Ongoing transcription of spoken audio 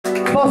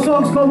Our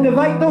song's called The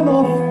Victim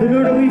of the new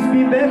release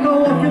beat Becca,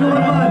 walking on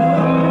man.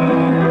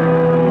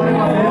 One of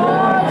my favourite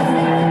ones.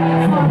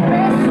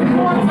 Best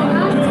supporting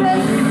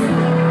actress.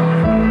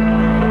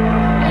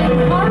 The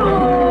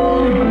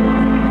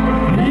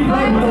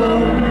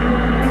Victim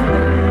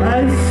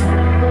As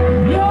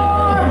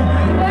your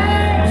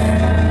next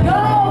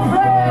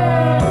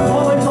girlfriend.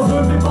 always a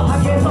movie, but I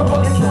guess I've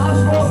got the cash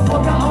rock.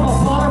 Fuck it, I'm a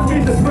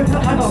paraphrase and put it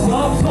in a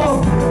rap song.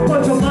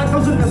 Bunch of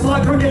blackers in the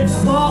background getting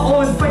smart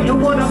on,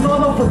 fighting one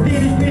another for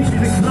daily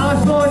pastries and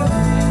crash on.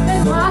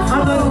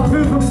 And then the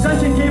proof of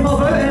session came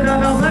about and in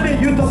a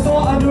minute you'd have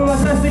thought I knew a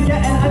sister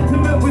getting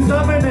intimate with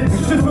imminent.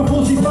 Just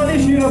before she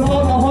finished you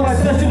remarked on her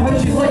audition how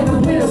she'd like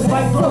to play the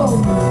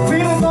victim.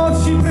 Feeling on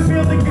she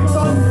prepared the good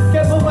son,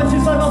 get my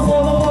wishes and a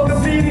monologue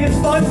of various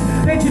stunts.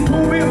 Then she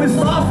told me it was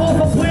my fault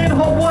for playing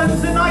her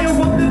once and I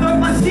erupted out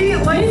my seat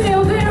like You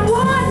nailed it in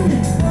one.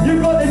 you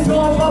got the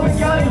job, I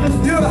began to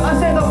dispute. I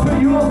said I'll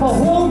put you up a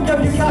home,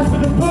 give you cash for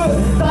the boot.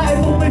 That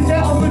is only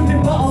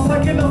settlement, but I'm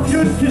picking a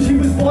feud. Cause she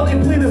was born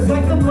to play the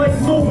victim like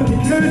nobody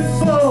could,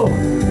 so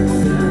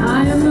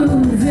I am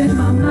losing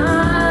my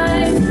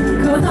mind,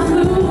 cause I'm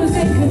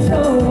losing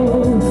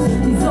control.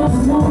 These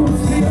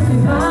hormones feel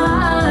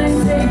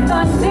divine, take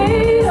my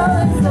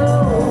needle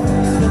soul.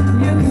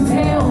 You can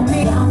tell me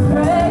I'm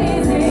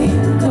crazy,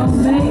 don't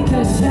make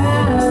a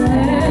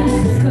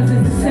challenge, cause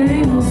it's the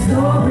same old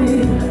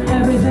story,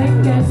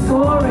 everything gets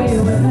gory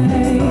with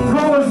me.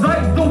 Call a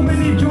victim, we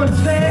need you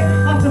instead.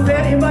 After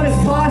 30 minutes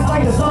past,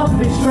 I get started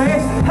to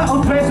stress. Hit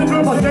her dressing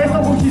room, I dressed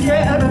her, she's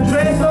getting a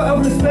dress out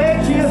of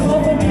respect. She has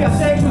offered me a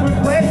sexual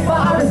request, but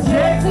I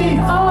rejected.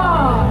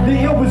 The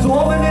air was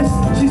ominous,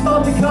 she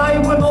started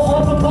crying when I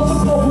offered her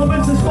some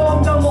compliments and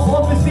stormed down the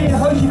office saying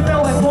how she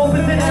felt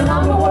incompetent and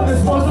I'm the one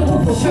responsible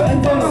for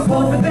shutting down her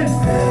confidence.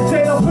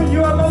 Said I'll put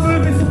you in my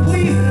movie, so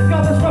please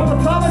grab a strap of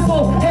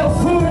tramadol, it'll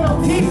pull in her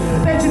teeth.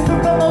 Then she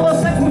took another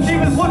sip when she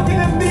was looking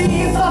at me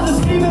and started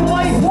screaming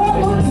like, What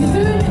are you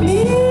doing to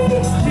me?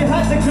 she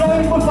hit the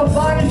ground with her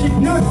bag and she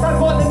puked. I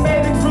got the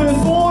medic through the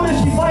door and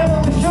she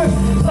violently shook.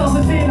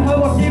 Started saying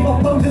how I gave her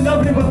pills and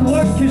everyone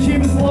looked, cause she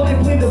was wanting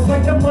to play the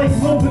victim like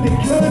nobody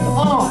could.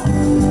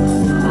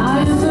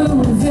 I am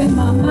losing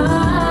my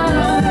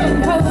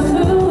mind, cause I'm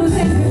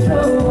losing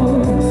control.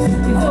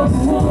 These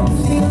open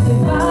wounds feel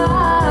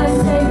divine,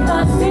 take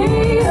my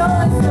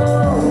needle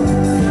soul.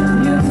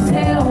 You can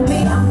tell me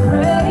I'm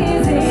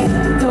crazy,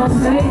 don't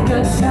make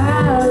a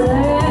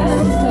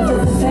challenge, cause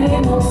it's the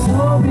same old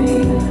story,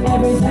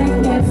 everything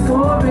gets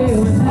gory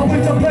with me. I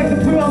wish I'd like to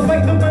put a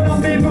victim in a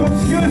maybe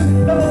excuse.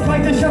 Never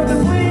tried to shift the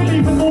blame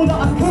even though that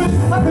I could.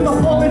 I could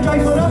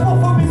apologise forever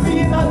for me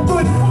being that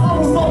good. I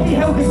will not be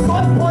held in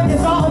gunpoint,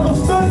 is that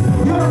understood?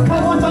 You're a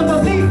coward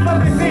underneath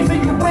every face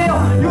that you wear.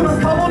 You're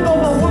a coward of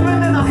a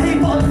woman and I hate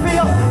it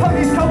unfair. How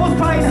these cowards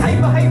try and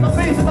hide behind the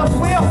face and I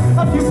swear,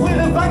 if you play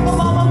the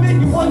victim I'ma make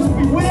you once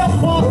beware.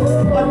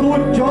 But I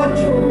don't judge,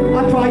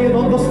 I try and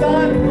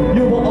understand.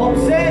 You were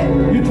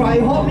upset, you try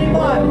to hurt me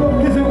man,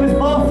 cause it was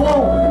my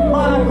fault.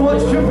 Man, I got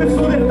stupid,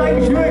 so the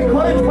things you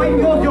encourage wipe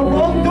you off your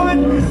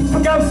wrongdoing.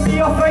 Forgive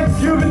me, I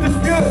think you would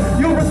dispute.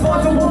 You're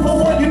responsible for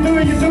what you do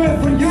it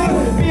for you.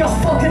 Be a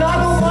fucking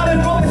adult man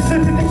and not a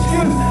stupid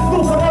excuse.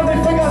 No, for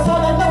everything I've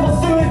done, I'll never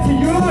do it to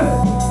you.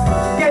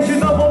 Guess you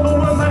never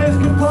know when minutes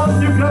can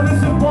come. You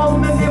grimace and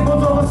bomb the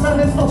neighbours of a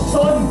sinister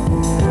son.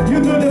 You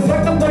knew the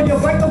victim, though your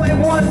victim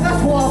ain't one.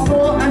 That's what I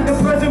thought in the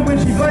prison when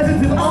she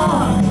visited.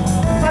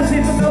 I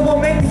said to them,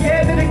 what made me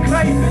end of the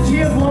crime. She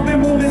has loved me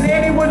more than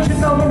anyone should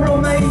ever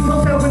remind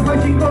herself, and how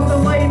she crossed the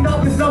line,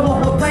 that was never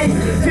her time.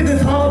 Said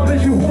it's hard, but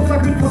she hopes I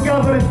could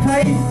forgive her in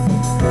time.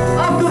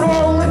 After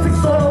all, let's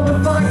ignore the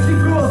facts. She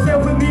threw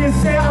herself at me and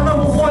said I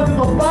never wanted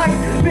her back.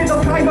 Made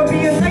her cry for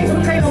me and nice,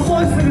 what kind of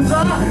monster is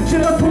that?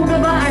 Should have told her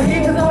that I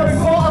hated her and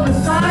got her the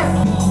sack.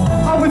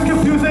 I was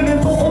confusing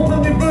until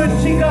openly rude.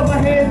 She grabbed my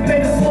head,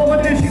 bent it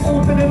forward and she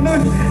opened the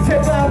noose.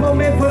 Said that I was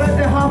meant for it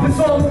to happen,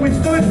 so I always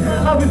stood.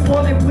 I was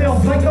born to play a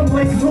victim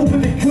like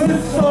nobody could,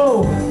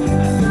 so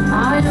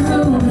I am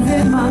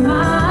losing my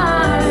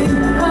mind,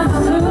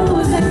 cause I'm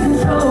losing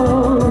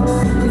control.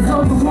 These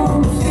open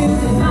wounds feel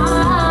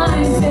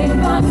divine, take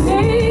my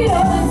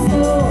needle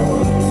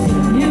soul.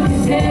 You can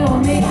tell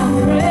me I'm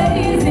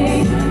crazy,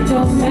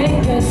 don't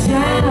make a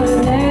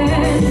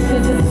challenge,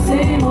 cause it's the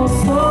same old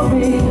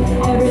story,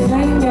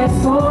 everything gets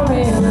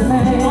gory with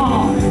me.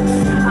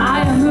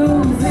 I am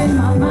losing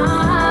my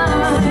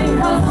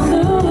mind, cause I'm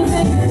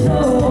losing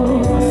control.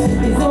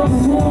 These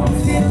open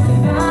wounds feel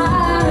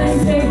divine,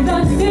 take the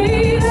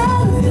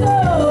needle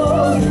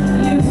soul.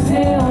 You can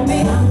tell me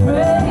I'm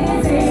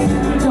crazy,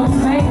 don't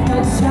make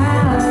a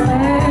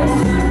challenge,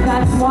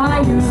 that's why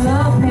you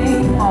love me,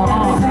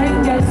 everything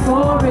gets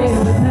gory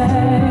with me.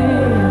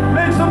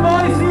 make some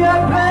noise,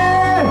 CFP!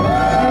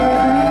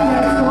 Everything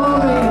gets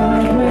gory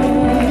with me.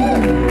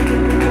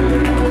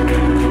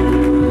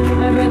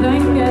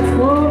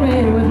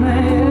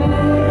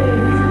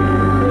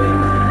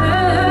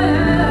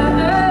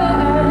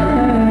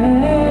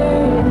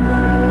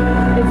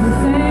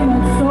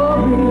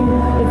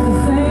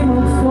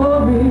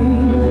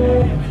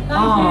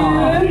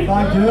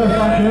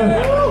 thank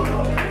you.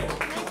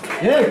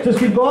 Yeah, just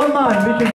keep going, man. We can